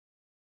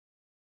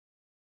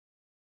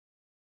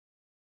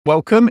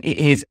Welcome. It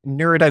is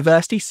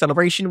Neurodiversity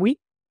Celebration Week,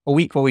 a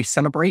week where we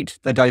celebrate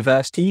the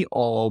diversity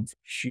of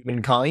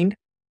humankind.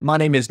 My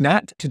name is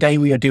Nat. Today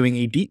we are doing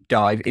a deep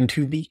dive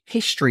into the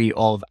history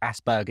of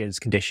Asperger's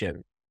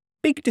condition.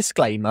 Big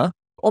disclaimer,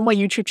 on my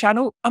YouTube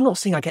channel, I'm not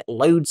saying I get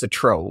loads of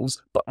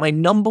trolls, but my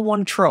number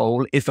one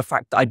troll is the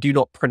fact that I do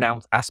not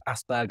pronounce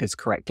Asperger's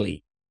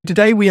correctly.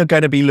 Today we are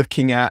going to be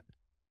looking at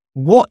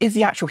what is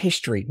the actual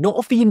history, not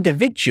of the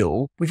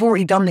individual. We've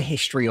already done the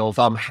history of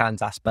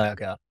Hans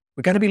Asperger.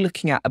 We're going to be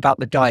looking at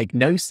about the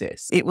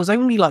diagnosis. It was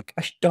only like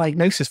a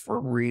diagnosis for a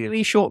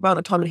really short amount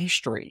of time in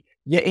history,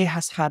 yet it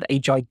has had a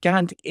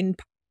gigantic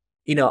impact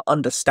in our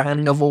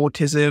understanding of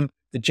autism,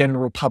 the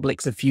general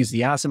public's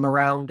enthusiasm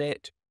around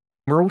it.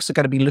 We're also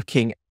going to be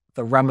looking at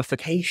the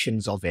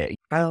ramifications of it,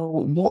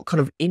 what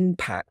kind of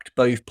impact,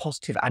 both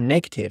positive and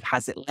negative,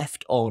 has it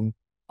left on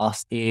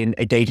us in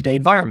a day-to-day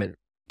environment.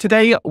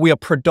 Today, we are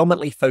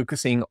predominantly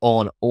focusing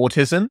on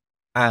autism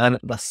and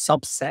the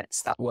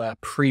subsets that were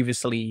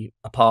previously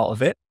a part of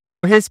it.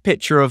 Here's a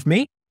picture of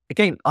me.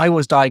 Again, I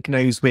was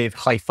diagnosed with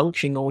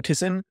high-functioning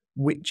autism,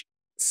 which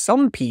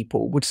some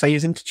people would say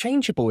is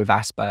interchangeable with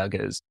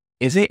Asperger's.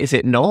 Is it? Is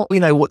it not?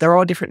 You know what? There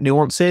are different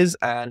nuances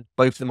and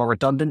both of them are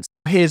redundant.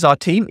 Here's our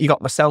team. You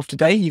got myself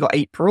today, you got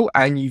April,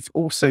 and you've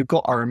also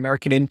got our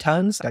American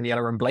interns,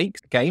 Daniela and Blake.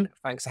 Again,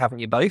 thanks for having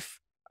you both.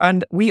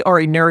 And we are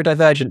a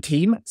neurodivergent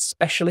team,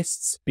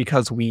 specialists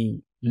because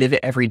we live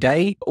it every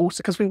day, but also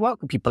because we work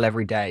with people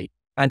every day,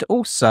 and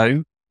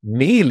also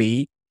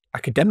merely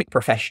academic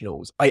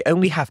professionals. I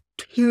only have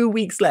 2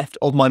 weeks left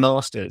of my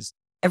master's.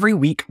 Every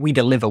week we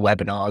deliver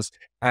webinars,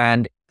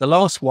 and the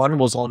last one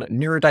was on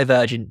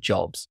neurodivergent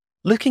jobs,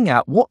 looking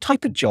at what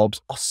type of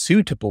jobs are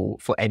suitable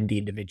for ND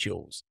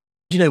individuals.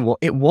 You know what?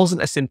 It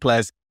wasn't as simple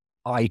as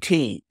IT.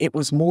 It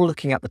was more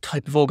looking at the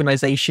type of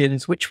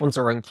organizations, which ones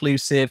are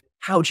inclusive,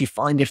 how do you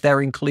find if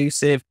they're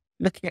inclusive,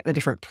 looking at the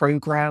different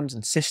programs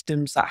and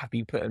systems that have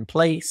been put in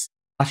place.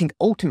 I think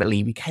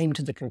ultimately we came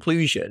to the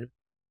conclusion,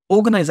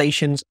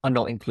 organizations are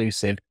not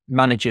inclusive,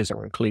 managers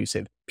are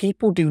inclusive.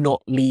 People do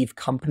not leave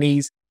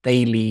companies,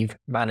 they leave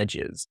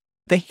managers.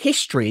 The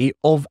history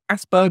of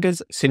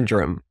Asperger's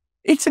syndrome.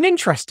 It's an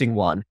interesting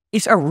one.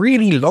 It's a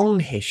really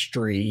long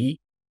history,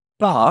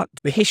 but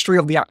the history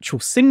of the actual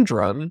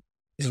syndrome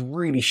is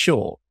really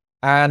short.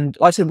 And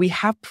like I said, we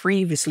have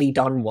previously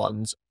done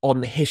ones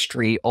on the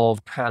history of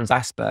Hans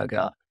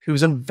Asperger,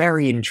 who's a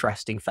very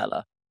interesting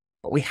fella,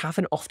 but we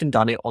haven't often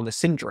done it on the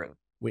syndrome,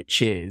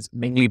 which is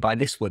mainly by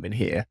this woman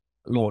here,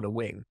 Lorna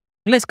Wing.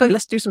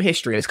 Let's do some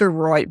history. Let's go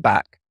right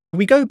back.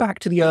 We go back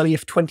to the early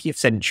 20th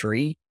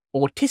century.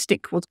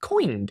 Autistic was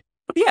coined.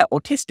 But yeah,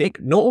 autistic,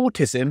 not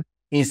autism,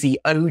 is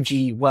the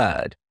OG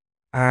word.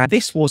 And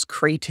this was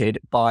created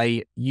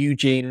by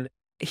Eugene.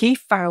 He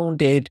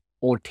founded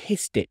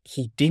Autistic.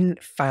 He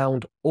didn't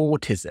found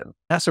autism.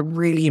 That's a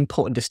really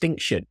important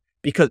distinction,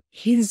 because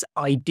his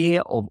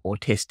idea of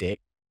autistic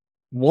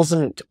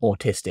wasn't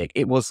autistic.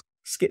 It was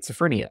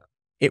schizophrenia.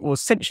 It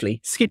was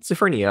essentially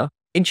schizophrenia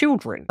in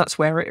children. That's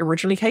where it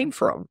originally came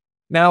from.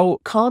 Now,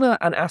 Kana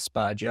and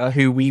Asperger,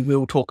 who we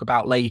will talk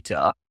about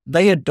later,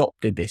 they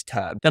adopted this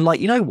term. They're like,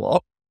 you know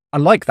what? I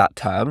like that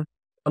term.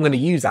 I'm going to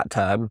use that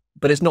term,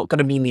 but it's not going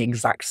to mean the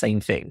exact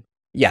same thing.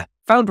 Yeah,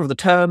 founder of the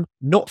term,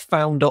 not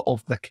founder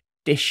of the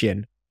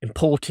condition.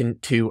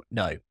 Important to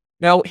know.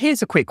 Now,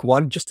 here's a quick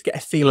one just to get a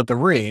feel of the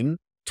room.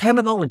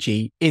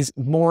 Terminology is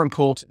more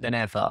important than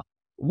ever.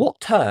 What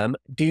term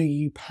do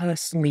you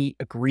personally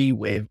agree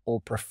with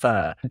or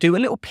prefer? Do a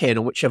little pin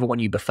on whichever one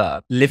you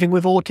prefer. Living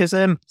with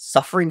autism,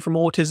 suffering from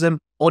autism,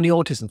 on the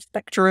autism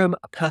spectrum,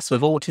 a person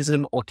with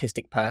autism,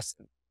 autistic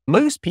person.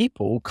 Most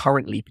people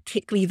currently,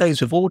 particularly those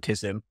with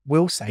autism,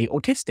 will say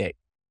autistic.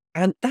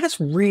 And that's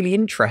really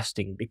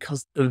interesting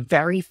because the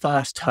very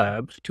first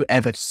term to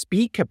ever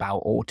speak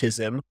about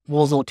autism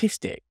was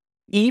autistic.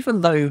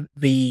 Even though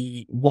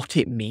what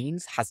it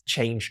means has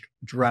changed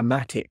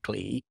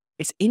dramatically,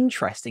 it's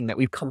interesting that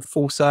we've come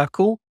full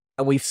circle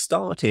and we've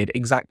started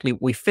exactly,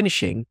 we're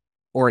finishing,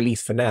 or at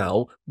least for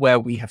now, where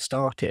we have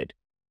started.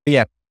 But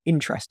yeah,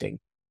 interesting.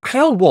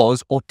 How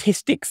was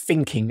autistic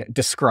thinking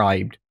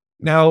described?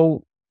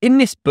 Now, in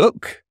this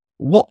book,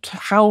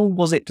 how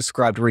was it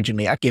described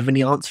originally? I've given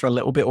the answer a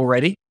little bit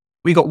already.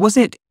 Was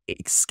it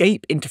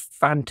escape into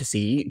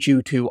fantasy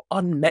due to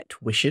unmet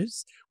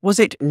wishes? Was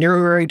it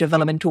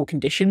neurodevelopmental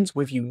conditions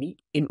with unique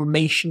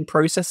information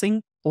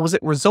processing? Or was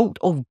it result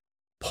of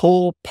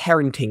poor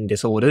parenting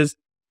disorders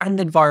and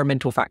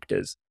environmental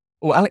factors?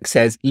 Well, Alex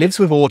says, lives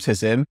with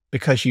autism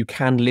because you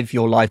can live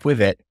your life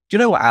with it. Do you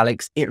know what,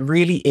 Alex? It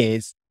really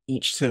is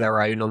each to their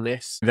own on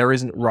this. There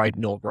isn't right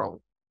nor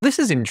wrong. This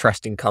is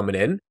interesting coming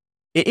in.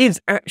 It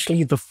is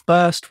actually the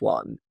first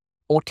one.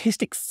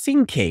 Autistic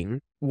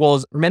thinking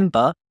was,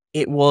 remember,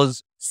 it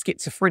was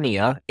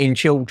schizophrenia in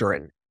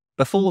children.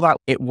 Before that,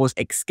 it was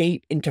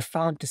escape into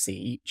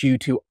fantasy due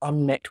to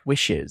unmet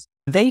wishes.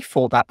 They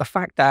thought that the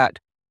fact that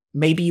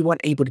maybe you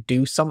weren't able to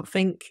do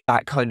something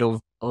that kind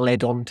of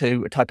led on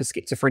to a type of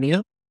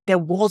schizophrenia. There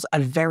was a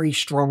very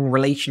strong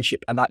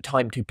relationship at that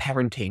time to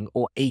parenting,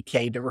 or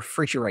aka the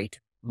refrigerator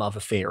mother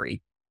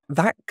theory.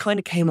 that kind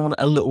of came on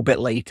a little bit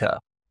later.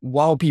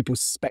 While people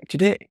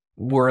suspected it,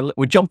 we're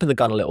jumping the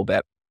gun a little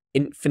bit.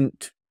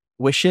 Infant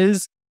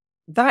wishes,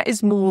 that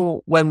is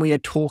more when we are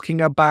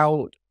talking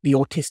about the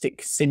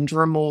autistic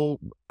syndrome or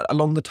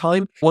along the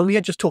time. When we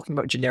are just talking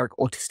about generic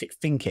autistic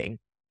thinking,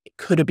 it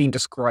could have been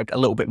described a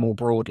little bit more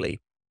broadly.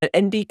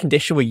 An ND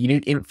condition where you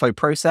need info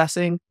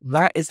processing,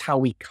 that is how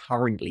we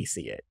currently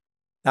see it.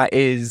 That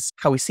is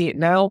how we see it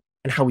now,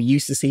 and how we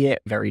used to see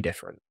it, very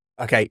different.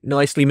 Okay,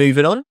 nicely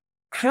moving on.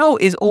 How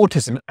is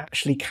autism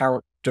actually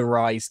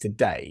characterized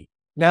today?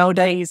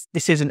 Nowadays,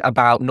 this isn't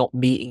about not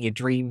meeting your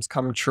dreams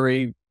come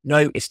true.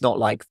 No, it's not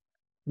like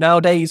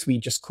nowadays, we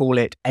just call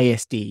it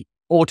ASD,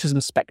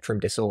 Autism Spectrum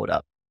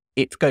Disorder.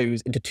 It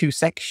goes into two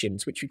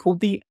sections, which we call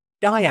the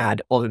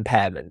dyad of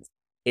impairments.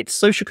 It's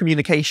social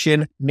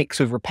communication mixed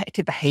with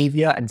repetitive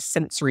behavior and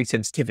sensory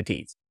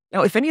sensitivities.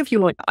 Now, if any of you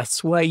like, I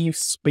swear you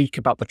speak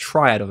about the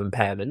triad of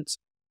impairments.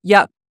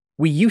 Yeah,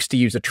 we used to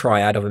use a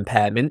triad of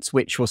impairments,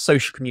 which was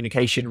social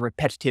communication,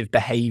 repetitive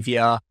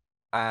behavior,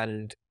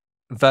 and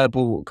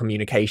verbal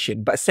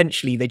communication. But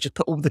essentially, they just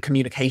put all the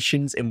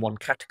communications in one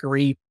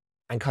category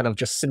and kind of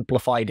just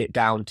simplified it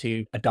down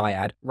to a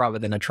dyad rather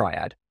than a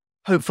triad.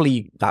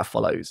 Hopefully that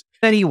follows.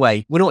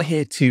 Anyway, we're not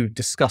here to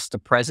discuss the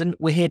present,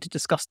 we're here to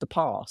discuss the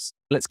past.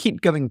 Let's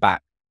keep going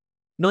back.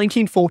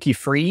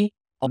 1943,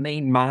 our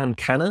main man,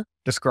 Kanner,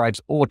 describes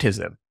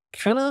autism.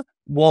 Kanner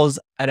was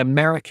an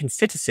American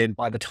citizen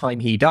by the time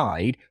he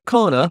died.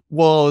 Kanner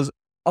was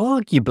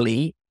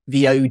arguably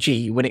the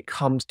OG when it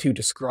comes to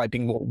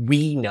describing what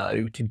we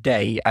know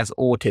today as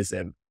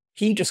autism.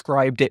 He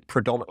described it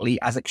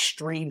predominantly as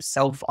extreme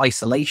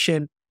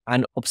self-isolation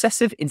and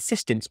obsessive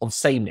insistence on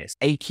sameness,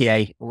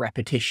 aka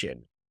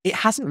repetition. It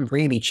hasn't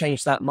really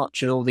changed that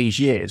much in all these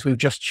years. We've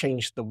just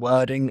changed the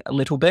wording a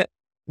little bit.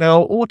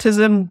 Now,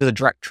 autism is a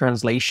direct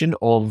translation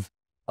of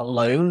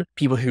alone,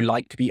 people who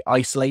like to be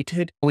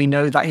isolated. We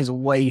know that is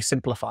way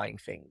simplifying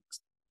things.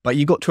 But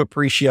you got to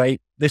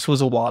appreciate this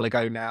was a while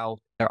ago now.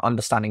 Their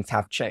understandings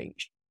have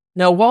changed.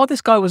 Now, while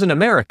this guy was in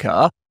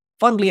America,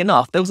 funnily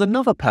enough, there was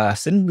another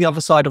person, the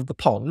other side of the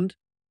pond,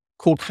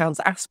 called Hans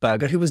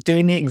Asperger, who was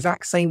doing the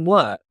exact same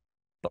work,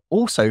 but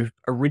also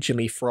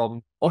originally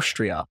from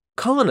Austria.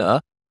 Kanner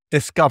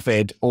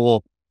discovered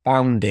or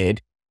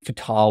founded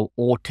fetal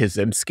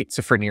autism,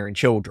 schizophrenia in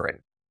children.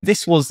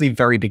 This was the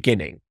very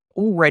beginning.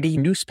 Already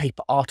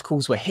newspaper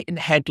articles were hitting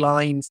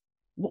headlines.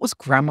 What was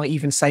grandma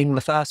even saying in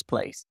the first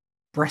place?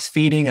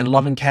 Breastfeeding and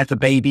loving care for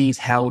babies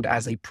held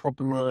as a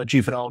problem,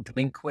 juvenile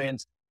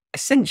delinquents.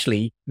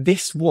 Essentially,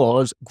 this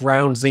was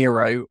ground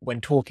zero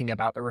when talking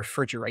about the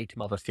refrigerator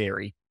mother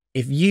theory.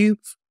 If you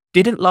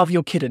didn't love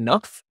your kid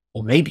enough,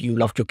 or maybe you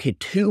loved your kid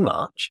too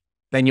much,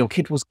 then your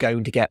kid was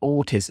going to get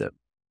autism.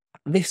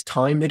 This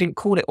time, they didn't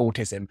call it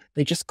autism.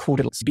 They just called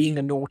it being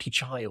a naughty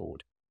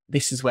child.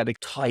 This is where they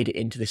tied it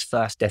into this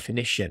first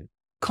definition.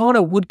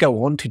 Kanner would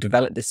go on to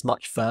develop this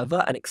much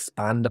further and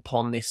expand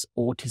upon this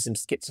autism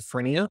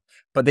schizophrenia,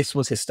 but this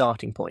was his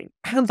starting point.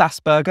 Hans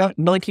Asperger,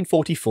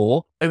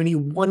 1944, only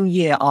 1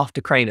 year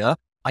after Kanner,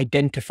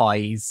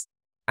 identifies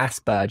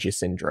Asperger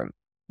syndrome.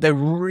 The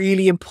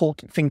really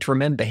important thing to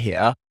remember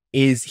here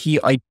is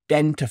he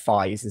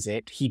identifies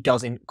it, he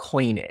doesn't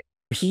coin it.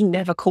 He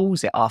never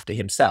calls it after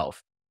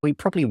himself. We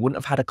probably wouldn't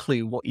have had a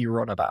clue what you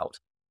were on about.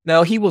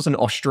 Now, he was an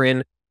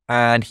Austrian,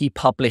 and he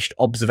published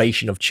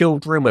Observation of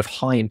Children with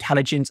High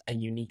Intelligence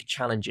and Unique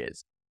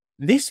Challenges.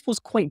 This was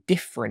quite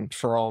different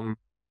from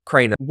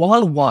Kanner.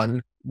 While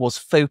one was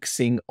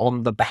focusing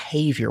on the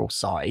behavioral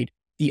side,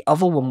 the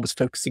other one was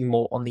focusing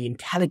more on the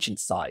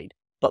intelligence side,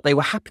 but they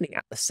were happening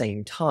at the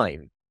same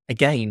time.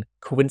 Again,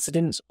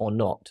 coincidence or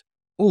not?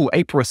 Oh,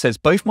 April says,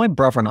 both my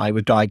brother and I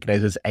were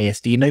diagnosed as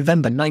ASD in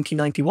November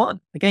 1991.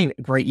 Again,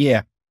 a great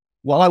year.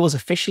 While I was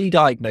officially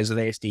diagnosed with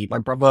ASD, my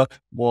brother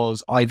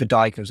was either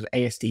diagnosed with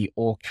ASD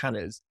or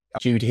Kanner's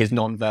due to his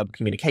non-verbal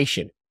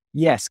communication.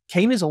 Yes,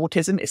 Kanner's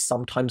autism is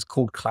sometimes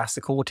called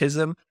classic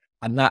autism,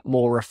 and that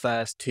more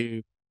refers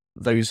to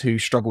those who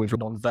struggle with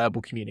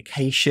non-verbal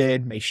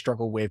communication, may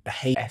struggle with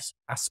behavior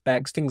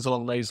aspects, things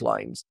along those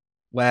lines,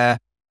 where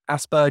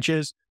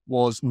Asperger's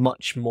was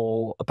much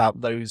more about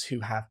those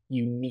who have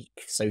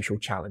unique social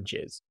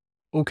challenges.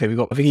 Okay, we've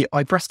got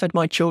I breastfed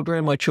my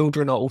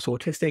children are also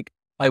autistic.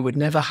 I would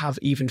never have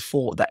even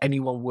thought that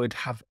anyone would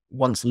have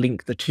once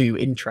linked the two.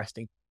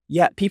 Interesting.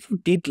 Yet people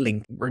did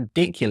link.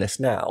 Ridiculous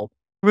now.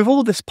 With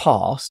all this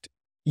past,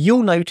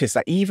 you'll notice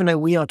that even though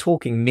we are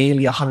talking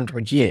nearly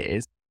 100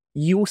 years,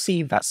 you'll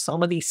see that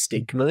some of these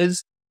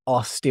stigmas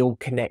are still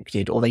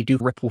connected, or they do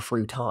ripple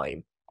through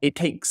time. It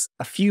takes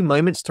a few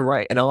moments to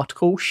write an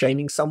article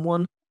shaming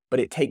someone, but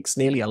it takes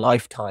nearly a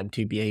lifetime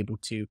to be able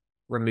to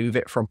remove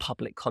it from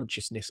public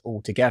consciousness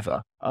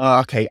altogether.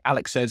 Okay,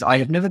 Alex says, I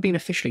have never been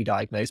officially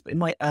diagnosed, but in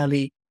my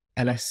early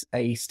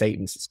LSA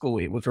statements at school,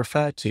 it was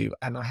referred to,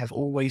 and I have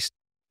always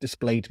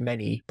displayed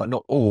many, but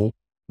not all,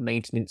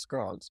 maintenance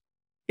grants.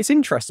 It's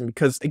interesting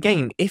because,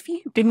 again, if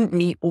you didn't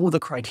meet all the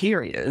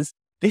criterias,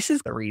 this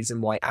is the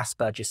reason why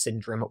Asperger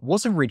syndrome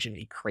was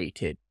originally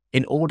created,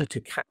 in order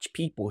to catch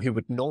people who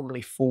would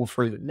normally fall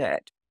through the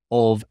net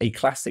of a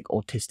classic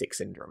autistic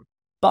syndrome.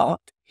 But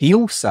he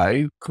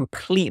also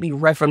completely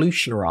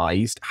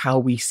revolutionized how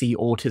we see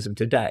autism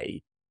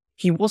today.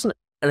 He wasn't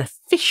an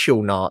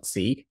official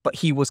Nazi, but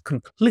he was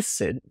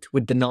complicit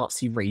with the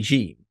Nazi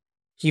regime.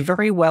 He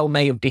very well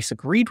may have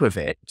disagreed with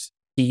it.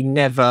 He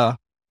never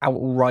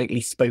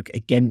outrightly spoke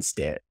against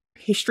it.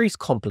 History's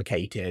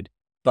complicated,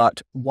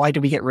 but why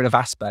do we get rid of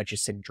Asperger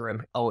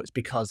syndrome? Oh, it's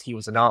because he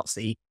was a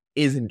Nazi.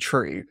 Isn't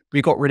true.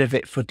 We got rid of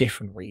it for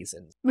different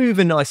reasons.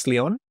 Moving nicely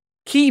on.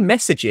 Key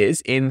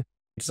messages in,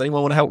 does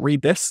anyone want to help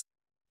read this?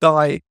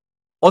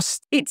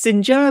 It's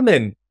in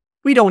German.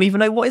 We don't even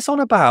know what it's on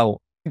about.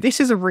 This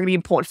is a really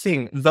important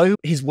thing. Though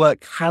his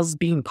work has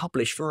been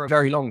published for a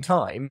very long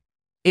time,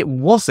 it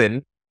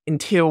wasn't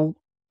until,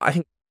 I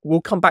think,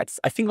 we'll come back to,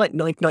 I think like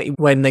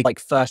 1990 when they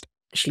first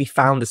actually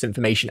found this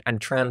information and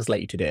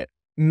translated it.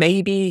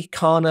 Maybe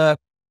Kana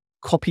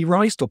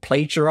copyrighted or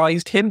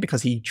plagiarized him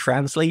because he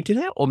translated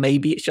it, or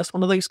maybe it's just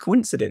one of those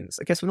coincidences.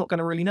 I guess we're not going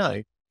to really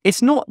know.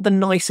 It's not the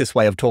nicest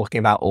way of talking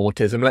about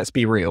autism, let's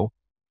be real.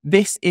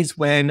 This is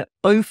when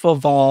both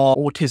of our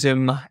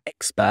autism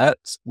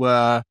experts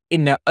were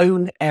in their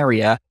own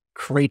area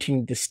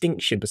creating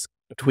distinction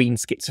between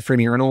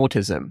schizophrenia and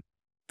autism.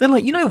 They're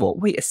like, you know what,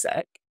 wait a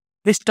sec.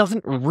 This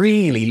doesn't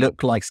really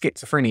look like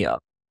schizophrenia.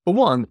 For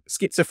one,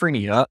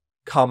 schizophrenia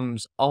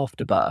comes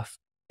after birth.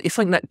 It's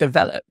something that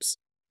develops.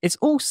 It's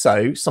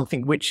also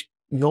something which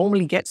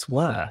normally gets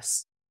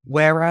worse.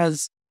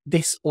 Whereas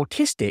this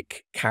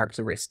autistic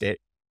characteristic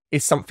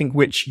is something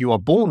which you are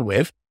born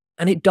with,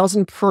 and it does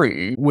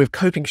improve with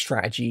coping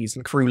strategies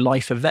and through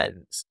life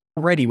events.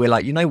 Already we're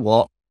like, you know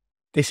what?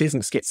 This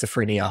isn't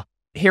schizophrenia.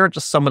 Here are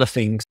just some of the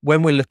things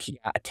when we're looking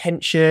at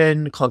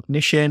attention,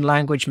 cognition,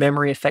 language,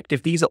 memory,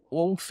 affective. These are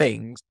all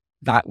things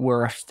that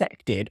were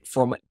affected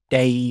from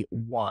day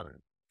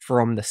one.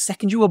 From the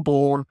second you were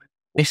born,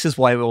 this is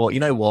why we're, you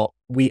know what?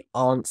 We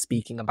aren't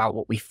speaking about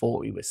what we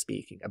thought we were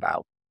speaking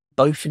about.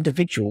 Both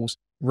individuals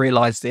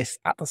realized this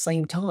at the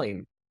same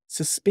time.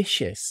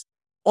 Suspicious.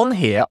 On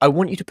here, I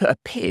want you to put a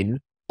pin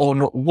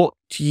on what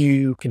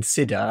you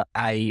consider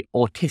a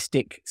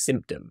autistic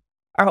symptom.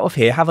 Out of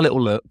here, have a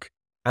little look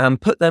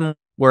and put them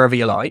wherever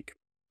you like.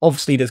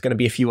 Obviously, there's going to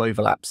be a few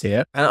overlaps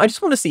here. And I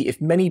just want to see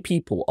if many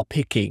people are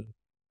picking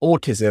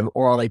autism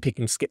or are they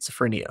picking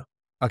schizophrenia?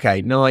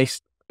 Okay, nice.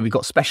 We've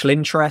got special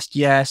interest,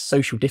 yes,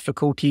 social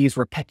difficulties,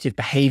 repetitive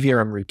behavior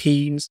and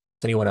routines.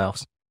 Anyone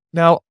else?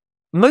 Now,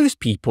 most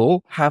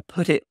people have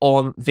put it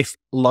on this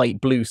light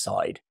blue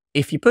side.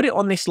 If you put it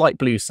on this light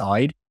blue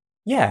side,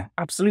 yeah,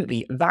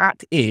 absolutely.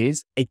 That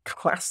is a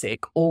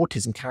classic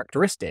autism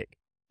characteristic.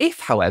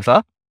 If,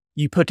 however,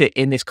 you put it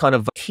in this kind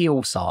of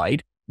teal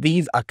side,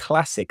 these are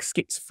classic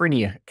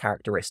schizophrenia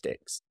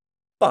characteristics.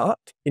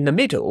 But in the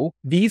middle,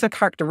 these are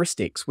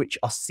characteristics which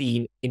are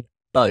seen in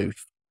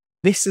both.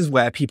 This is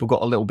where people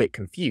got a little bit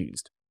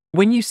confused.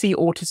 When you see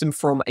autism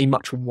from a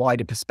much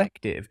wider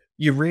perspective,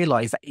 you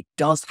realize that it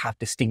does have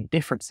distinct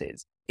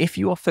differences. If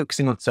you are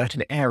focusing on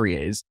certain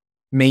areas,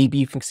 maybe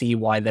you can see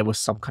why there was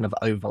some kind of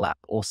overlap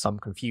or some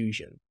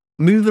confusion.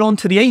 Moving on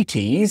to the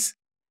 80s,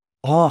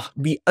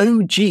 the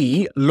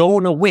OG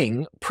Lorna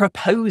Wing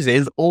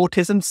proposes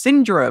autism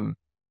syndrome.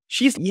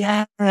 She's,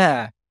 yeah,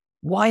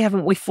 why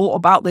haven't we thought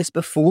about this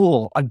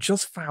before? I've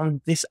just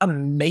found this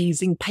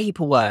amazing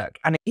paperwork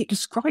and it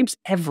describes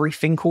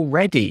everything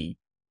already.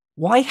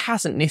 Why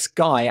hasn't this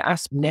guy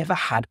never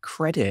had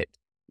credit?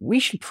 We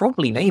should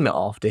probably name it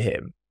after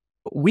him.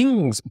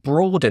 Wings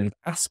broadened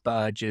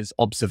Asperger's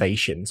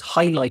observations,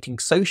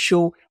 highlighting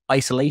social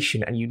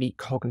isolation and unique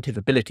cognitive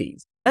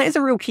abilities. That is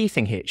a real key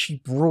thing here.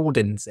 She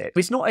broadens it.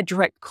 It's not a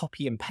direct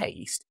copy and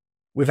paste.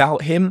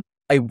 Without him,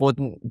 I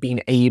wouldn't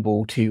been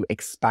able to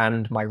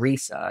expand my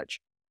research.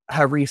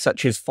 Her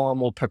research is far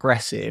more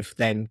progressive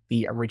than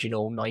the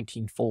original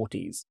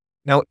 1940s.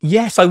 Now,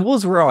 yes, I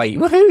was right.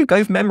 Woohoo,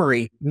 go for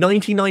memory.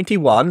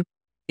 1991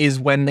 is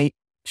when they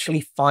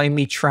actually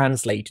finally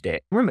translated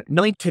it. Remember, to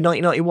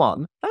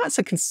 1991, that's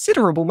a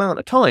considerable amount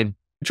of time.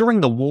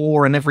 During the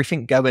war and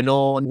everything going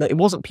on, it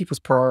wasn't people's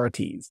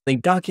priorities. They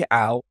dug it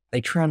out,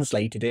 they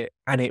translated it,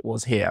 and it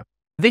was here.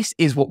 This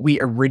is what we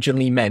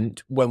originally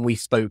meant when we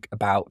spoke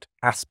about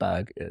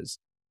Asperger's.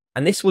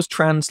 And this was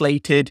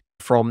translated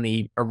from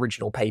the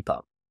original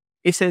paper.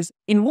 It says,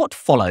 in what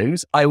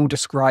follows, I will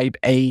describe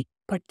a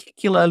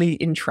particularly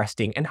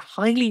interesting and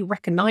highly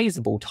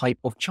recognizable type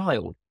of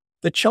child.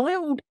 The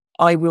child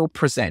I will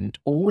present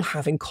all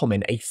have in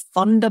common a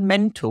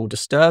fundamental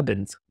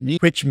disturbance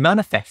which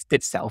manifests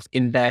itself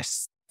in their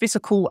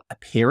physical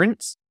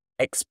appearance,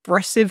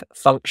 expressive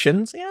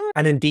functions,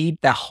 and indeed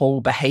their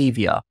whole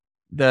behavior.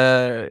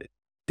 The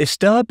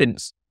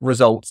disturbance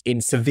results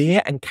in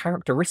severe and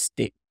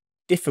characteristic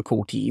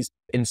difficulties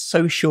in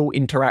social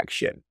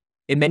interaction.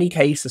 In many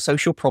cases, the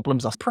social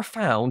problems are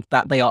profound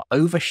that they are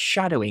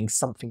overshadowing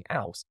something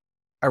else,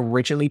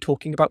 originally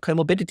talking about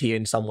comorbidity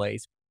in some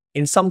ways.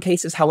 In some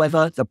cases,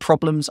 however, the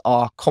problems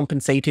are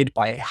compensated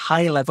by a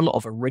high level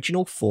of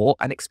original thought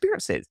and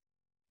experiences.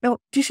 Now,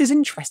 this is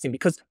interesting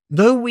because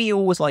though we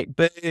always like,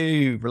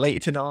 boo,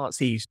 related to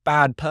Nazis,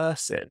 bad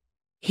person,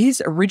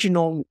 His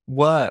original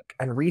work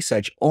and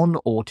research on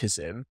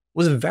autism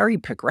was very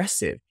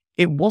progressive.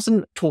 It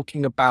wasn't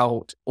talking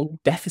about all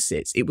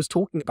deficits. It was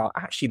talking about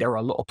actually there are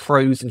a lot of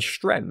pros and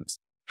strengths.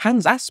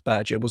 Hans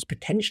Asperger was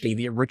potentially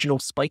the original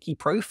spiky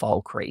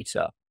profile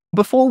creator.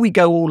 Before we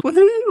go all,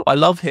 woohoo, I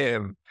love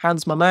him,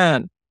 Hans my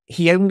man,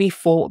 he only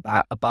thought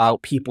that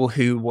about people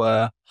who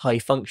were high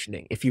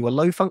functioning. If you were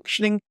low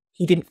functioning,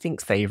 he didn't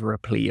think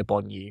favorably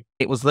upon you.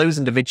 It was those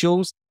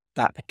individuals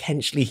that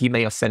potentially he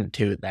may have sent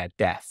to their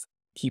death.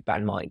 Keep that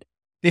in mind.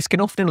 This can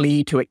often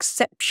lead to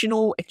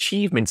exceptional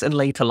achievements in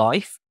later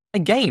life.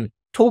 Again,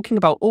 talking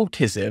about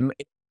autism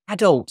in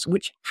adults,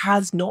 which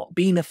has not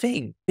been a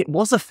thing. It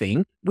was a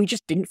thing, we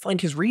just didn't find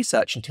his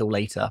research until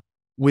later.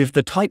 With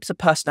the types of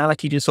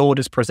personality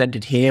disorders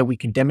presented here, we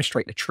can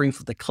demonstrate the truth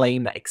of the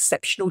claim that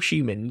exceptional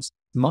humans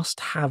must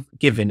have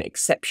given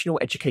exceptional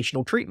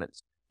educational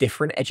treatments,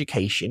 different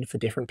education for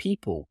different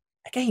people.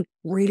 Again,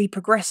 really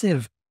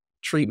progressive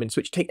treatments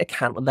which take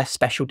account of their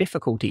special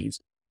difficulties.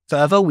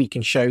 Further, we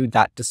can show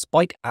that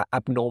despite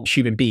abnormal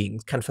human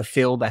beings can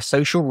fulfill their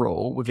social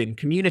role within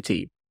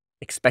community,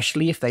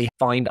 especially if they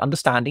find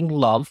understanding,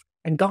 love,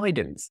 and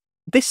guidance.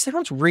 This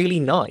sounds really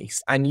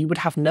nice, and you would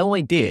have no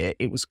idea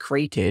it was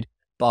created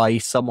by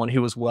someone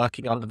who was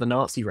working under the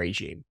Nazi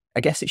regime.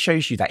 I guess it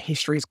shows you that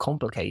history is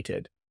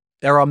complicated.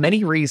 There are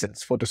many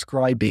reasons for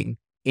describing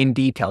in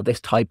detail this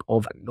type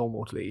of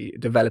normally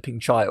developing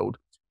child.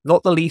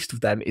 Not the least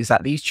of them is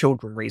that these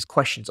children raise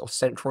questions of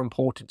central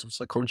importance of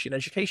psychology and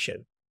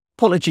education.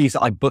 Apologies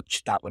that I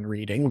butchered that when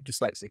reading, I'm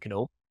dyslexic and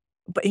all,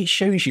 but it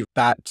shows you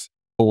that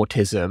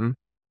autism,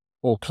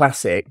 or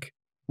classic,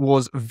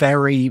 was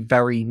very,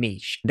 very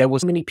niche. There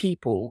was many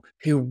people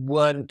who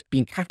weren't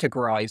being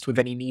categorized with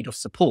any need of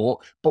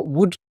support, but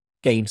would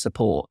gain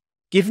support.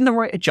 Given the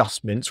right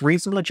adjustments,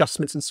 reasonable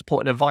adjustments and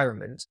support and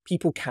environment,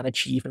 people can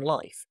achieve in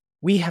life.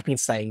 We have been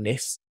saying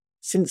this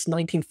since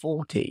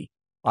 1940.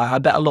 I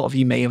bet a lot of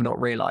you may have not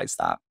realized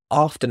that.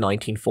 After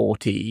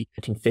 1940,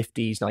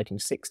 1950s,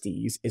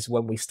 1960s is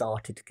when we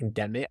started to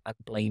condemn it and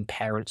blame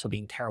parents for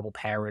being terrible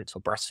parents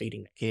or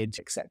breastfeeding their kids,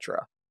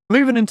 etc.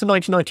 Moving into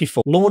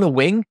 1994, Lorna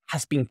Wing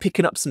has been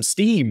picking up some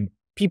steam.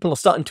 People are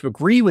starting to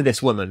agree with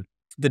this woman.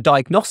 The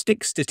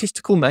Diagnostic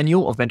Statistical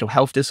Manual of Mental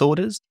Health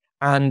Disorders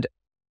and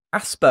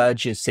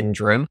Asperger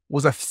Syndrome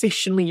was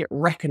officially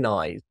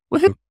recognized.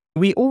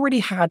 We already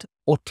had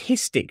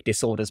autistic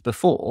disorders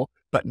before,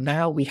 but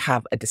now we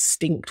have a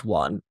distinct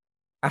one,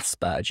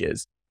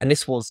 Asperger's. And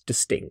this was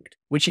distinct,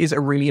 which is a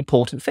really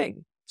important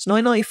thing. It's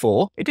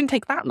 1994. It didn't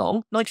take that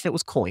long. 1998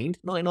 was coined,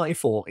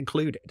 1994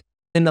 included.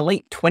 In the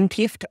late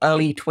 20th to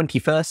early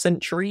 21st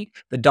century,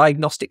 the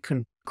diagnostic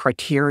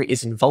criteria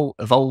is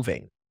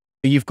evolving.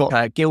 You've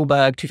got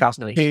Gilbert,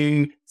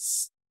 2002,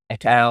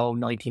 et al.,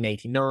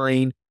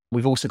 1989.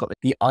 We've also got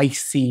the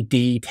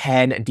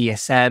ICD-10 and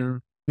DSM.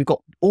 We've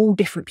got all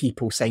different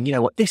people saying, you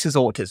know what, this is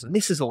autism,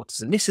 this is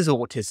autism, this is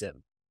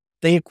autism.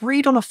 They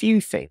agreed on a few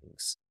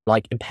things,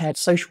 like impaired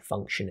social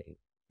functioning,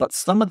 but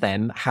some of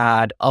them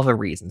had other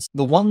reasons.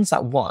 The ones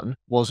that won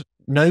was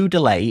no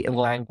delay in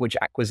language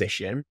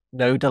acquisition,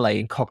 no delay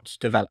in cognitive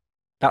development.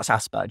 That's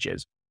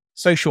Asperger's.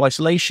 Social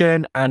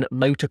isolation and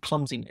motor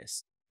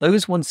clumsiness.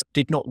 Those ones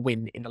did not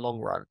win in the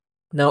long run.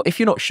 Now, if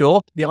you're not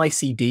sure, the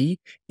ICD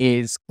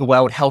is the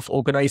World Health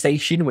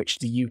Organization, which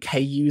the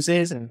UK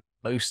uses and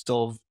most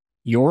of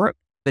Europe.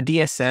 The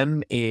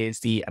DSM is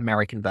the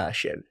American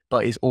version,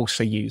 but is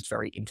also used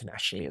very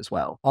internationally as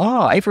well.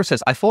 April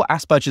says, I thought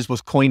Asperger's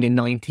was coined in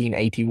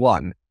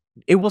 1981.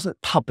 It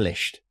wasn't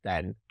published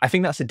then. I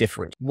think that's a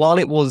difference. While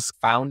it was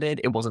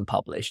founded, it wasn't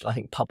published. I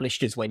think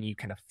published is when you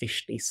can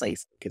officially say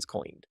something is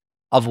coined.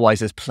 Otherwise,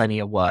 there's plenty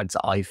of words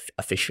I've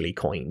officially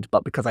coined,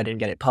 but because I didn't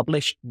get it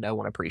published, no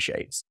one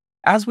appreciates.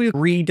 As we're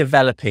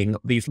redeveloping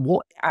these,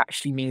 what it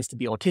actually means to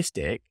be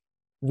autistic,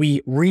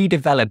 we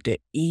redeveloped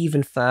it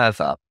even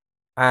further.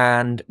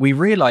 And we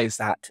realized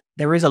that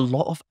there is a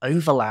lot of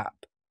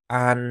overlap,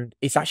 and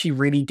it's actually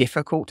really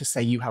difficult to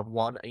say you have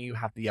one and you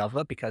have the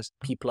other because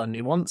people are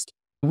nuanced.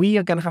 We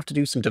are going to have to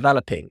do some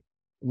developing.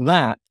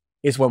 That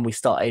is when we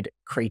started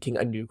creating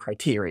a new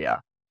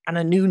criteria, and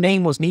a new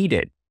name was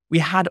needed. We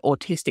had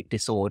autistic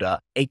disorder,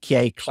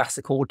 aka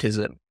classic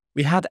autism.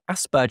 We had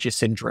Asperger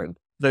syndrome,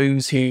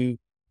 those who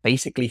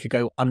basically could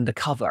go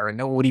undercover and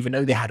no one would even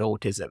know they had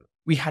autism.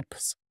 We had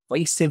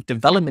pervasive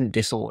development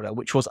disorder,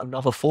 which was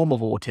another form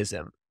of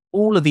autism.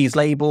 All of these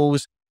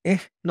labels,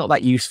 not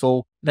that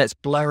useful. Let's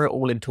blur it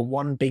all into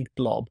one big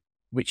blob,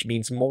 which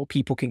means more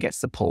people can get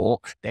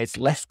support. There's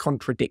less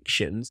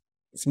contradictions.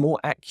 It's more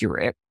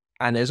accurate.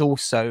 And there's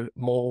also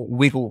more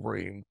wiggle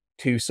room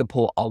to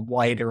support a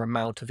wider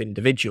amount of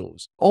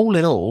individuals. All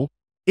in all,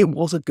 it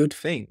was a good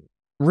thing.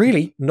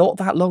 Really, not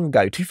that long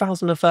ago,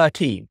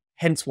 2013,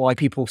 hence why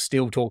people are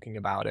still talking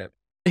about it.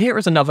 Here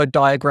is another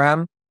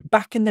diagram.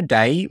 Back in the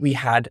day, we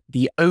had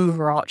the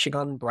overarching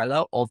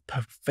umbrella of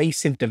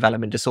pervasive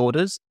development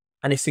disorders,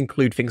 and this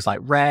include things like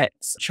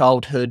Rett's,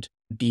 childhood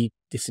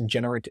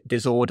degenerate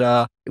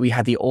disorder. We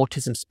had the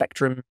autism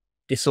spectrum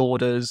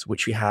disorders,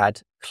 which we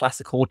had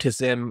classic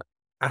autism,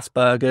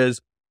 Asperger's.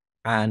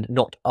 and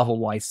not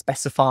otherwise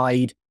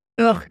specified.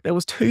 Ugh, there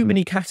was too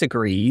many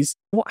categories.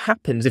 What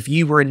happens if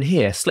you were in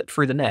here, slipped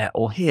through the net,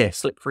 or here,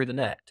 slipped through the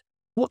net?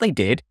 What they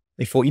did,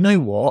 they thought, you know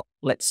what,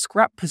 let's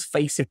scrap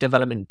pervasive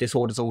development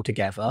disorders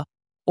altogether.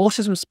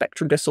 Autism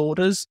spectrum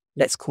disorders,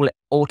 let's call it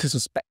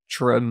autism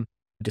spectrum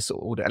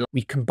disorder, and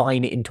we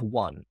combine it into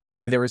one.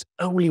 There is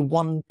only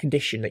one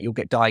condition that you'll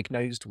get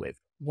diagnosed with,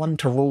 one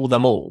to rule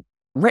them all.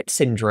 Rett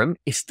syndrome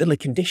is still a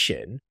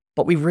condition,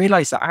 but we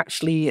realized that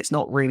actually it's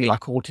not really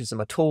like autism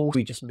at all.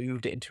 We just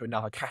moved it into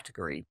another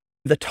category.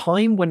 The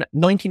time when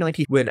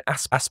 1990, when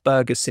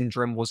Asperger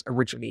syndrome was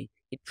originally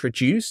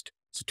introduced,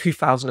 so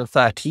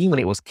 2013, when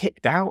it was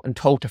kicked out and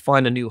told to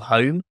find a new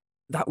home,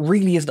 that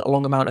really isn't a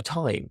long amount of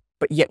time.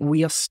 But yet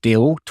we are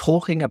still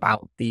talking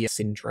about the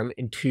syndrome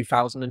in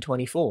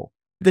 2024.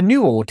 The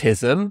new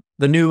autism,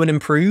 the new and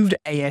improved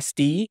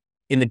ASD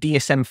in the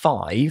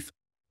DSM-5,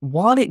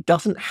 while it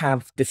doesn't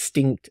have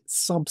distinct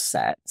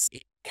subsets,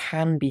 it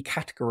can be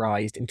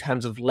categorized in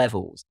terms of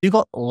levels. You've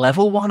got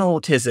level 1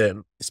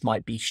 autism. This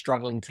might be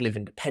struggling to live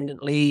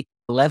independently.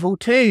 Level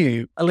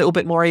 2, a little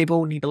bit more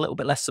able, need a little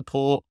bit less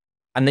support.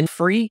 And then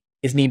 3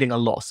 is needing a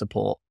lot of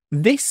support.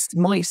 This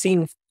might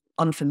seem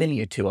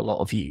unfamiliar to a lot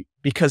of you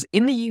because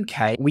in the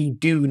UK, we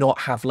do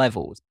not have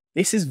levels.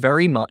 This is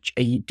very much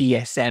a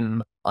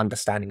DSM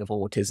understanding of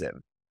autism,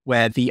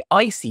 where the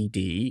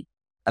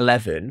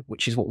ICD-11,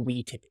 which is what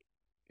we typically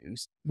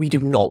use, we do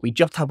not. We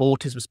just have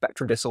autism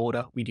spectrum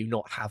disorder. We do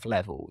not have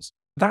levels.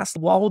 That's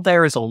while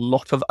there is a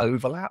lot of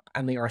overlap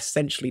and they are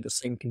essentially the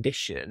same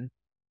condition,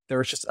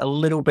 there is just a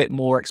little bit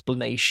more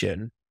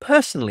explanation.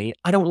 Personally,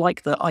 I don't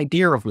like the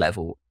idea of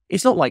level.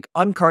 It's not like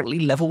I'm currently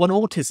level 1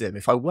 autism.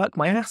 If I work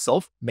my ass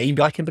off,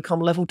 maybe I can become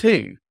level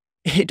 2.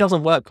 It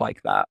doesn't work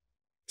like that.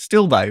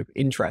 Still though,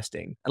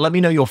 interesting. And let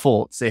me know your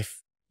thoughts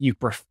if you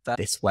prefer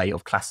this way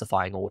of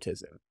classifying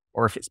autism,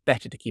 or if it's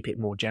better to keep it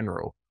more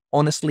general.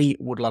 Honestly,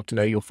 would love to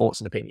know your thoughts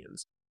and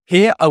opinions.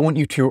 Here, I want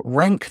you to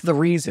rank the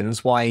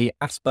reasons why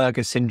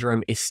Asperger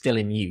syndrome is still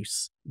in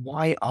use.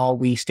 Why are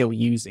we still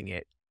using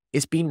it?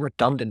 It's been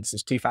redundant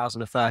since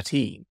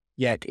 2013,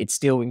 yet it's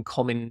still in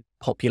common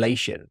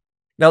population.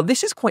 Now,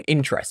 this is quite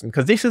interesting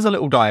because this is a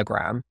little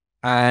diagram.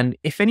 And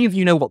if any of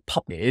you know what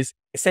PubMed is,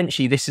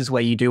 essentially this is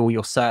where you do all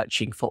your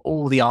searching for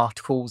all the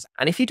articles.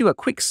 And if you do a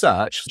quick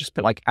search, just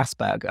put like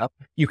Asperger,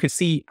 you can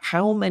see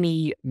how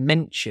many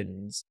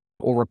mentions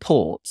or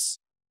reports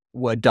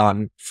were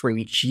done through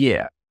each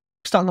year.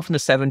 Starting off in the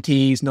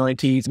 70s,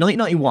 90s,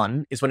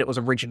 1991 is when it was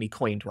originally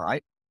coined,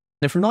 right?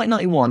 Then from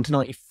 1991 to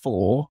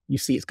 94, you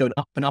see it's going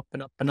up and up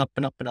and up and up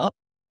and up and up.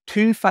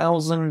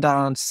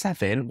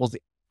 2007 was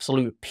the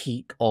absolute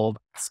peak of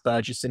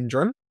Asperger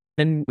syndrome.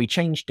 Then we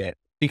changed it.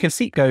 You can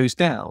see it goes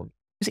down.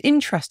 It's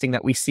interesting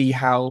that we see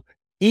how,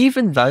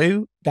 even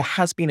though there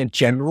has been a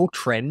general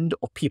trend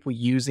of people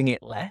using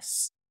it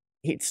less,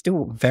 it's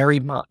still very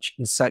much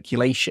in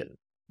circulation.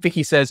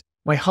 Vicky says,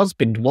 my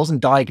husband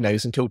wasn't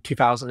diagnosed until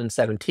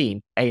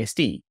 2017,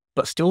 ASD,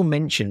 but still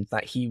mentioned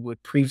that he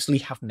would previously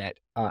have met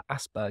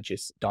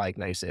Asperger's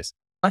diagnosis.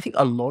 I think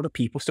a lot of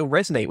people still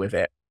resonate with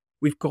it.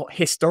 We've got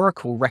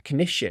historical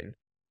recognition.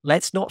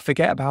 Let's not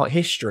forget about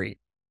history.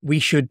 We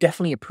should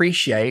definitely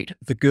appreciate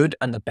the good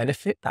and the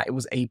benefit that it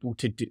was able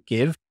to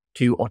give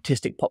to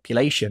autistic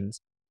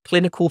populations.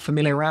 Clinical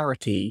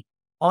familiarity.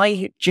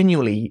 I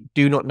genuinely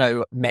do not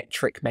know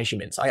metric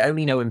measurements. I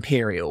only know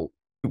imperial.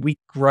 We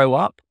grow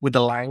up with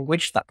the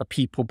language that the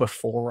people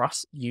before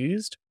us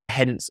used.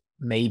 Hence,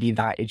 maybe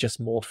that is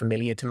just more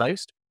familiar to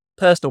most.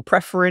 Personal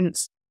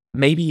preference.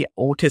 Maybe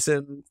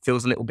autism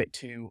feels a little bit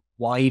too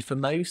wide for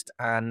most,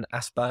 and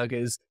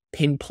Asperger's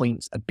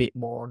pinpoints a bit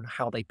more on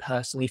how they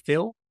personally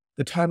feel.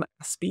 The term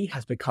Aspie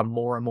has become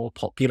more and more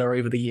popular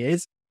over the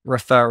years,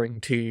 referring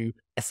to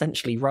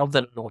essentially, rather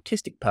than an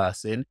autistic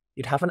person,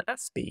 you'd have an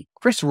Aspie.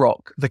 Chris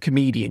Rock, the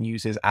comedian,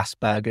 uses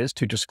Asperger's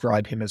to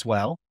describe him as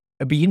well.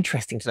 It'd be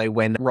interesting to know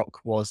when Rock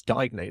was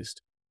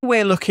diagnosed.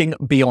 We're looking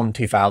beyond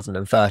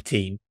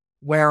 2013.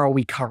 Where are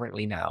we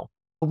currently now?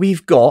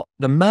 We've got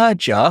the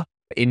merger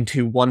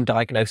into one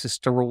diagnosis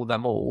to rule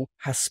them all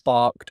has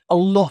sparked a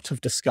lot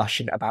of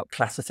discussion about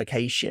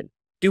classification.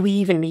 Do we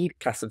even need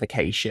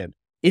classification?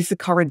 Is the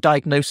current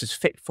diagnosis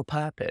fit for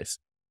purpose?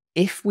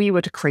 If we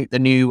were to create the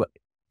new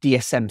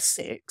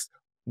DSM-6,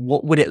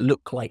 what would it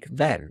look like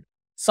then?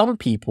 Some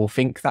people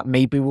think that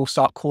maybe we'll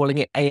start calling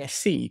it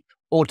ASC,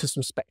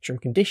 Autism Spectrum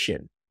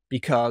Condition,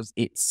 because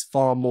it's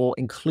far more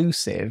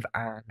inclusive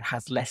and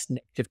has less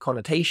negative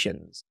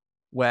connotations,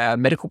 where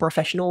medical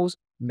professionals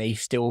may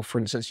still, for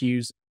instance,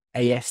 use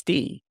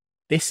ASD.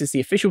 This is the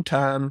official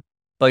term.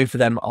 Both of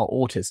them are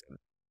autism.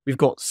 We've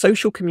got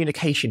social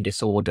communication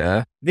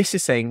disorder. This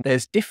is saying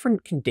there's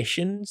different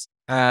conditions,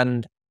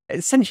 and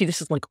essentially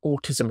this is like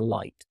autism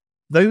light.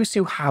 Those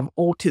who have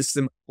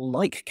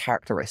autism-like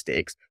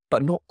characteristics,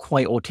 but not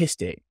quite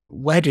autistic,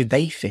 where do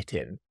they fit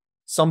in?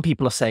 Some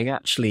people are saying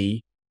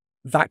actually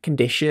that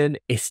condition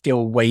is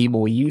still way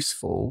more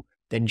useful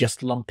than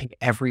just lumping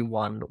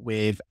everyone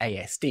with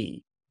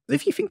ASD.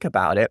 If you think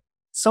about it,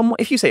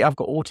 if you say I've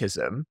got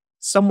autism,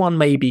 Someone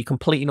may be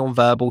completely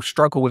nonverbal,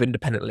 struggle with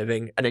independent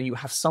living, and then you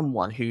have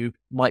someone who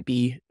might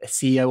be a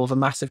CEO of a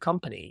massive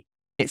company.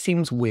 It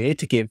seems weird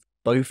to give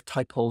both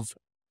type of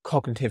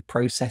cognitive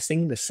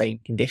processing the same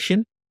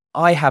condition.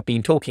 I have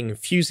been talking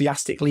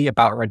enthusiastically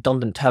about a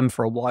redundant term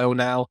for a while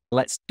now.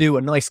 Let's do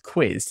a nice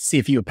quiz to see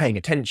if you were paying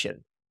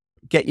attention.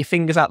 Get your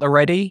fingers out there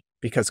ready,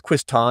 because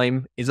quiz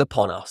time is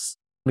upon us.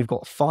 We've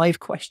got 5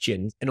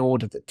 questions in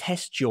order to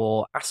test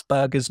your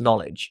Asperger's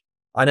knowledge.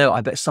 I know,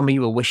 I bet some of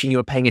you are wishing you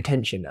were paying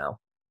attention now.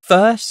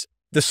 First,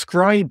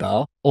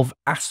 describer of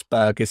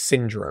Asperger's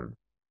syndrome.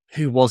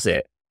 Who was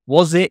it?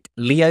 Was it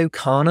Leo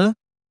Kanner?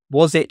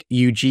 Was it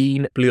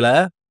Eugene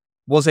Bleuler?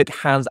 Was it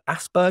Hans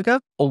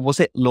Asperger? Or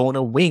was it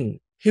Lorna Wing?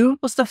 Who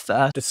was the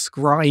first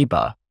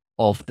describer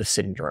of the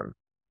syndrome?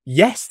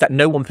 Yes, that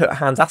no one put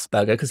Hans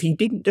Asperger because he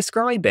didn't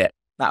describe it.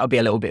 That would be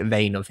a little bit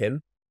vain of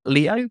him.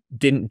 Leo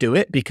didn't do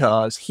it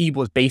because he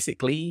was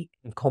basically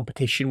in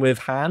competition with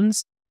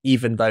Hans,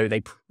 even though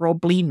they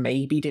probably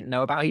maybe didn't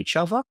know about each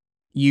other.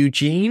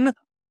 Eugene,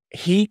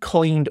 he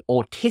coined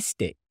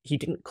autistic. He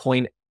didn't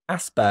coin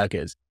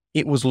Asperger's.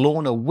 It was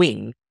Lorna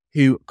Wing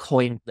who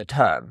coined the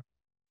term.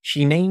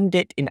 She named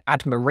it in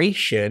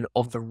admiration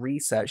of the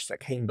research that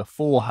came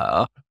before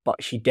her,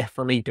 but she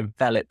definitely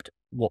developed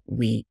what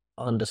we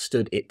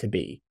understood it to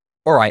be.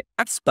 All right,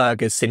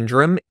 Asperger's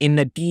syndrome in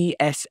the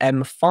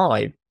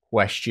DSM-5, ?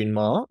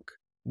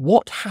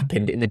 What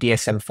happened in the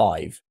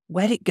DSM-5?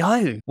 Where'd it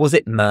go? Was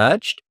it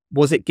merged?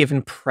 Was it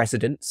given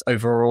precedence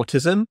over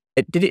autism?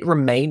 Did it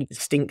remain a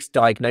distinct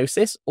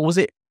diagnosis, or was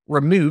it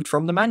removed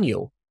from the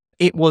manual?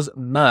 It was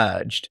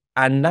merged,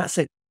 and that's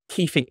a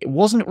key thing. It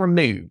wasn't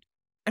removed.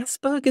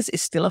 Asperger's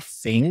is still a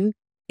thing.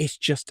 It's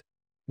just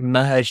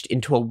merged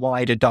into a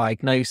wider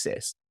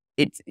diagnosis.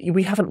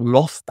 We haven't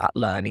lost that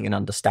learning and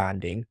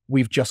understanding.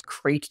 We've just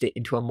created it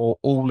into a more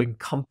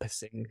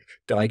all-encompassing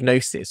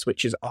diagnosis,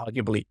 which is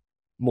arguably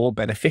more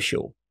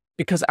beneficial.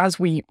 Because as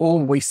we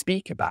always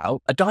speak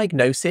about, a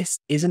diagnosis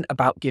isn't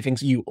about giving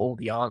you all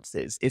the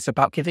answers. It's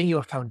about giving you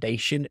a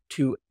foundation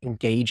to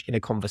engage in a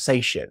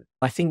conversation.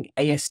 I think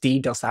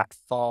ASD does that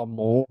far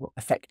more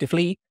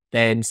effectively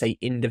than, say,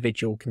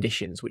 individual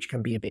conditions, which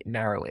can be a bit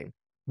narrowing.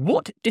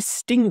 What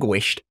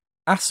distinguished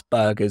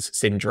Asperger's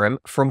syndrome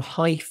from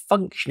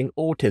high-functioning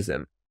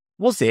autism?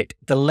 Was it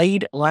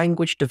delayed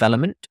language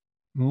development,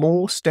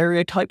 more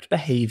stereotyped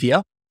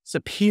behavior,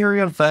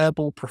 superior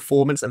verbal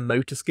performance and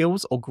motor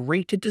skills, or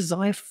greater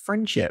desire for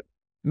friendship?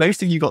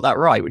 Most of you got that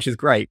right, which is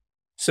great.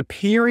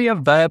 Superior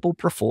verbal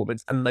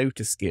performance and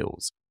motor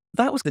skills.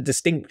 That was the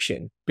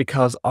distinction,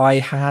 because I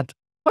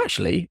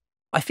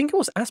think it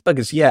was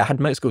Asperger's, I had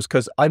motor skills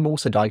because I'm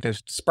also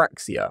diagnosed with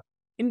dyspraxia.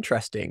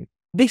 Interesting.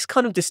 This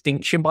kind of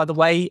distinction, by the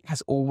way,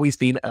 has always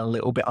been a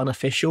little bit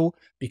unofficial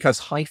because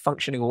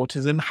high-functioning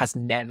autism has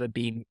never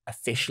been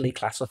officially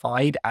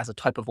classified as a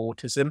type of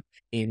autism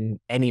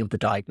in any of the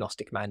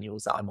diagnostic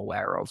manuals that I'm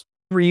aware of.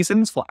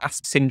 Reasons for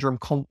Asperger's syndrome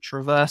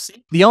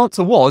controversy? The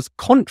answer was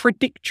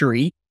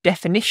contradictory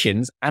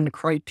definitions and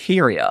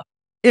criteria.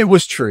 It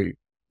was true.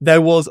 There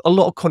was a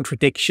lot of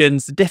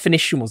contradictions. The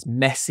definition was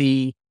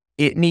messy.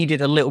 It needed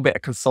a little bit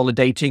of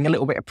consolidating, a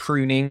little bit of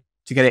pruning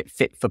to get it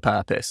fit for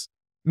purpose.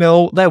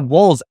 Now, there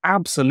was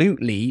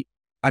absolutely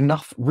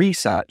enough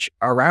research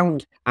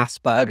around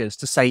Asperger's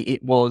to say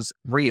it was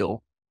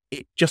real.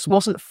 It just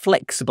wasn't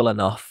flexible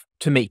enough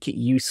to make it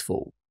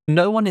useful.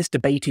 No one is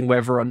debating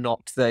whether or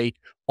not the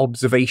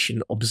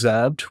observation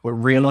observed were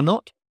real or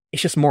not.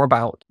 It's just more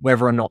about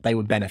whether or not they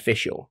were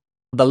beneficial.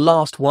 The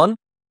last one,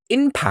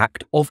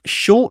 impact of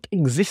short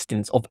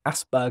existence of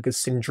Asperger's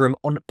syndrome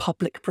on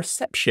public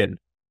perception.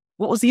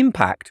 What was the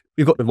impact?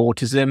 We've got the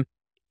autism,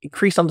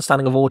 increased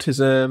understanding of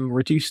autism,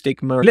 reduced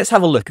stigma. Let's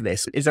have a look at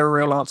this. Is there a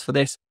real answer for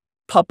this?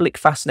 Public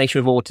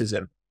fascination with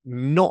autism.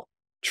 Not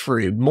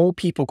true. More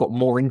people got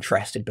more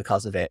interested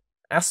because of it.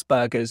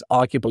 Asperger's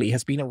arguably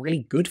has been a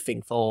really good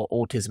thing for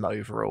autism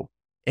overall.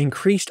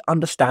 Increased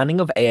understanding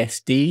of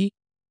ASD.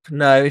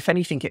 No, if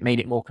anything, it made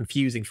it more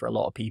confusing for a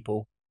lot of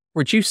people.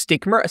 Reduced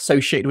stigma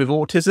associated with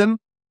autism.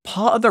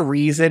 Part of the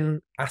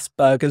reason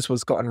Asperger's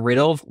was gotten rid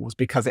of was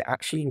because it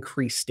actually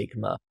increased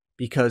stigma,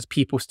 because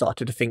people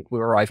started to think we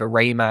were either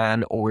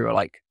Rayman or we were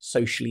like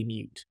socially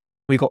mute.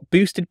 We got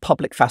boosted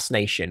public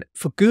fascination.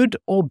 For good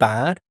or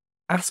bad,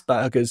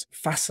 Asperger's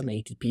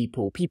fascinated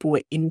people. People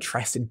were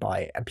interested by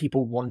it and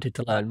people wanted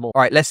to learn more.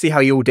 All right, let's see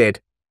how you all did.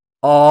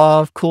 Oh,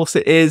 of course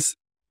it is.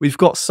 We've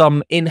got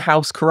some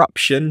in-house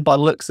corruption by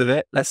the looks of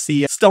it. Let's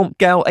see. Stomp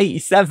Girl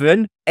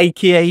 87,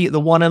 aka the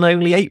one and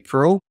only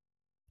April.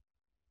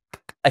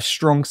 A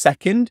strong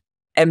second.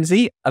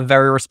 MZ, a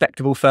very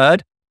respectable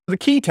third. The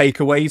key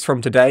takeaways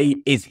from today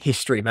is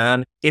history,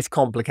 man. It's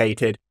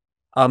complicated.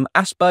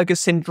 Asperger's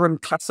syndrome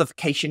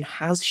classification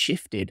has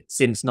shifted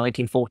since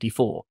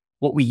 1944.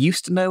 What we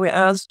used to know it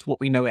as to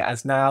what we know it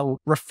as now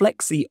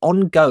reflects the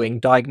ongoing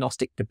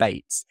diagnostic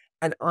debates.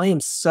 And I am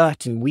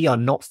certain we are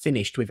not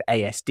finished with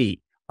ASD.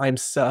 I am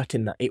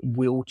certain that it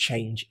will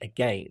change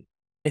again.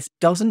 This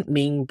doesn't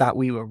mean that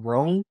we were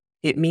wrong.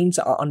 It means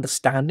that our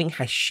understanding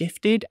has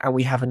shifted and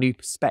we have a new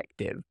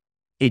perspective.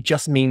 It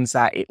just means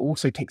that it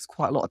also takes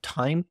quite a lot of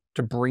time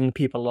to bring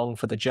people along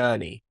for the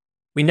journey.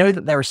 We know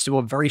that there is still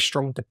a very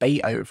strong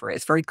debate over it.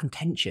 It's very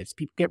contentious.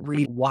 People get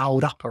really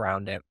wound up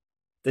around it.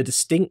 The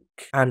distinct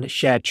and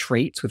shared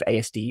traits with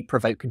ASD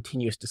provoke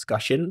continuous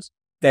discussions.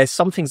 There's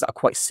some things that are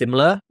quite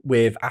similar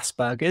with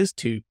Asperger's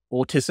to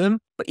autism,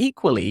 but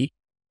equally,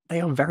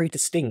 they are very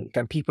distinct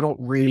and people don't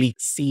really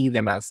see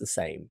them as the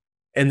same.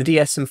 In the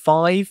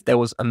DSM-5, there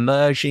was a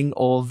merging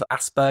of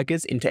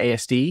Asperger's into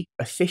ASD.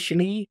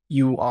 Officially,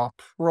 you are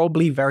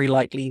probably very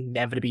likely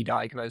never to be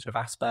diagnosed with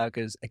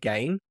Asperger's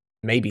again.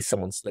 Maybe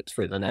someone slips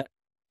through the net,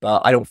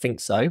 but I don't think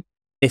so.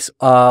 This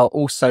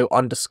also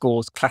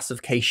underscores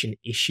classification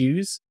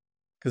issues,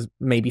 because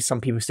maybe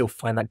some people still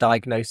find that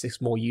diagnosis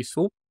more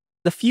useful.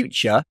 In the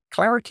future,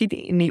 clarity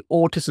in the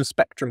autism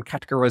spectrum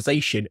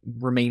categorization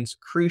remains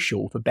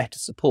crucial for better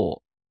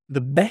support. The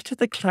better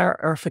the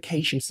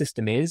clarification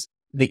system is,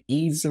 the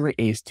easier it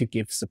is to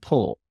give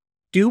support.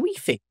 Do we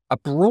think a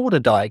broader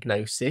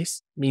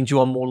diagnosis means you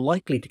are more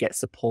likely to get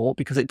support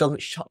because it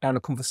doesn't shut down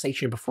a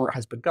conversation before it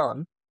has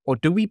begun? Or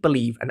do we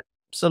believe an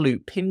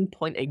absolute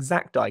pinpoint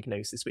exact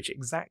diagnosis, which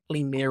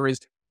exactly mirrors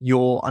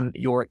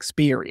your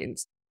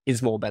experience,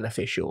 is more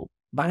beneficial?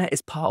 That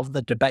is part of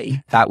the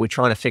debate that we're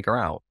trying to figure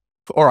out.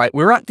 All right,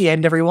 we're at the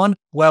end, everyone.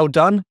 Well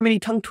done. Many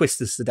tongue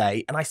twisters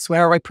today, and I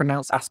swear I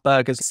pronounce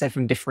Asperger's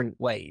 7 different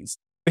ways.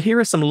 But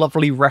here is some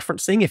lovely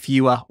referencing if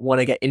you want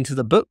to get into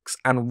the books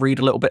and read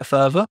a little bit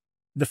further.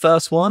 The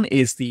first one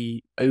is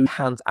the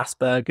Hans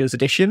Asperger's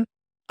edition.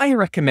 I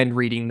recommend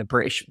reading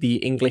the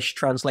English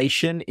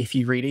translation if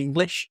you read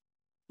English.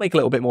 Make a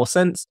little bit more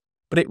sense,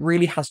 but it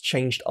really has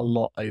changed a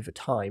lot over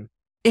time.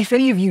 If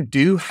any of you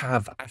do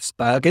have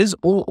Asperger's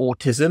or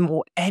autism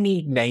or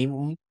any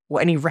name or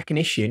any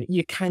recognition,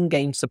 you can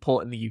gain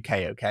support in the UK,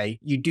 okay?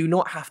 You do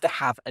not have to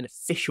have an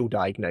official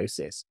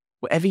diagnosis.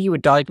 Whatever you were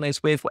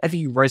diagnosed with, whatever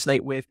you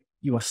resonate with,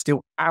 you are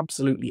still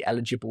absolutely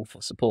eligible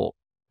for support.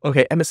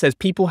 Okay, Emma says,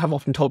 people have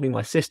often told me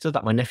my sister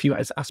that my nephew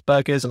has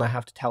Asperger's and I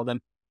have to tell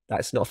them that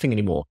it's not a thing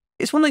anymore.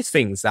 It's one of those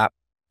things that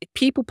if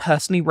people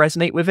personally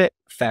resonate with it,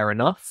 fair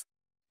enough.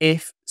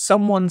 If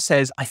someone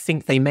says, I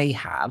think they may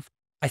have,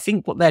 I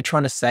think what they're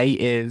trying to say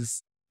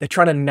is they're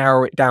trying to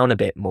narrow it down a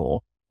bit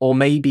more, or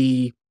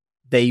maybe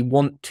they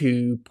want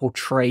to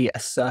portray a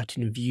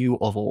certain view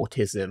of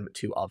autism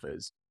to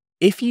others.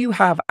 If you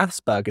have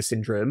Asperger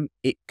syndrome,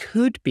 it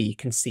could be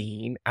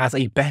seen as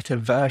a better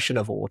version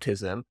of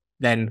autism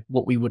than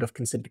what we would have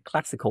considered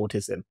classic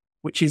autism,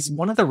 which is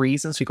one of the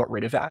reasons we got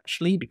rid of it,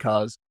 actually,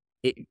 because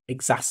it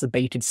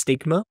exacerbated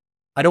stigma.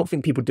 I don't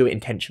think people do it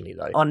intentionally,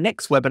 though. Our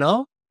next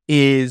webinar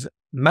is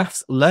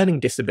maths learning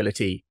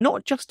disability,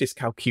 not just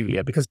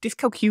dyscalculia, because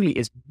dyscalculia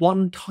is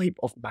one type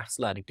of maths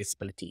learning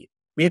disability.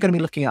 We are going to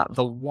be looking at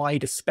the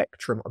wider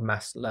spectrum of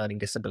maths learning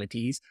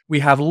disabilities.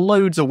 We have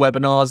loads of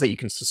webinars that you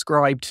can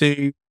subscribe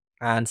to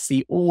and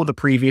see all the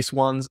previous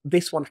ones.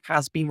 This one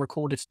has been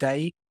recorded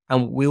today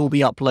and will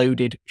be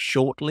uploaded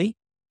shortly.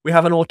 We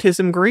have an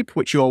autism group,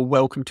 which you're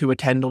welcome to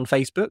attend on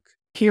Facebook.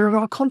 Here are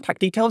our contact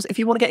details if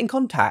you want to get in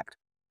contact.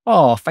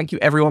 Oh, thank you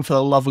everyone for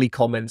the lovely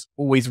comments.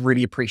 Always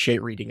really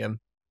appreciate reading them.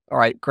 All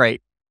right,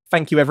 great.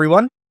 Thank you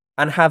everyone,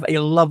 and have a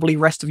lovely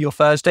rest of your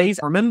Thursdays.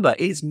 Remember,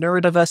 it's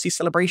Neurodiversity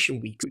Celebration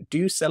Week.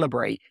 Do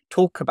celebrate,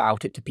 talk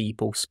about it to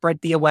people, spread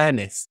the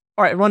awareness.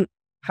 All right, everyone,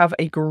 have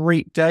a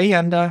great day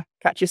and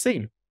catch you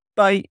soon.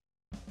 Bye.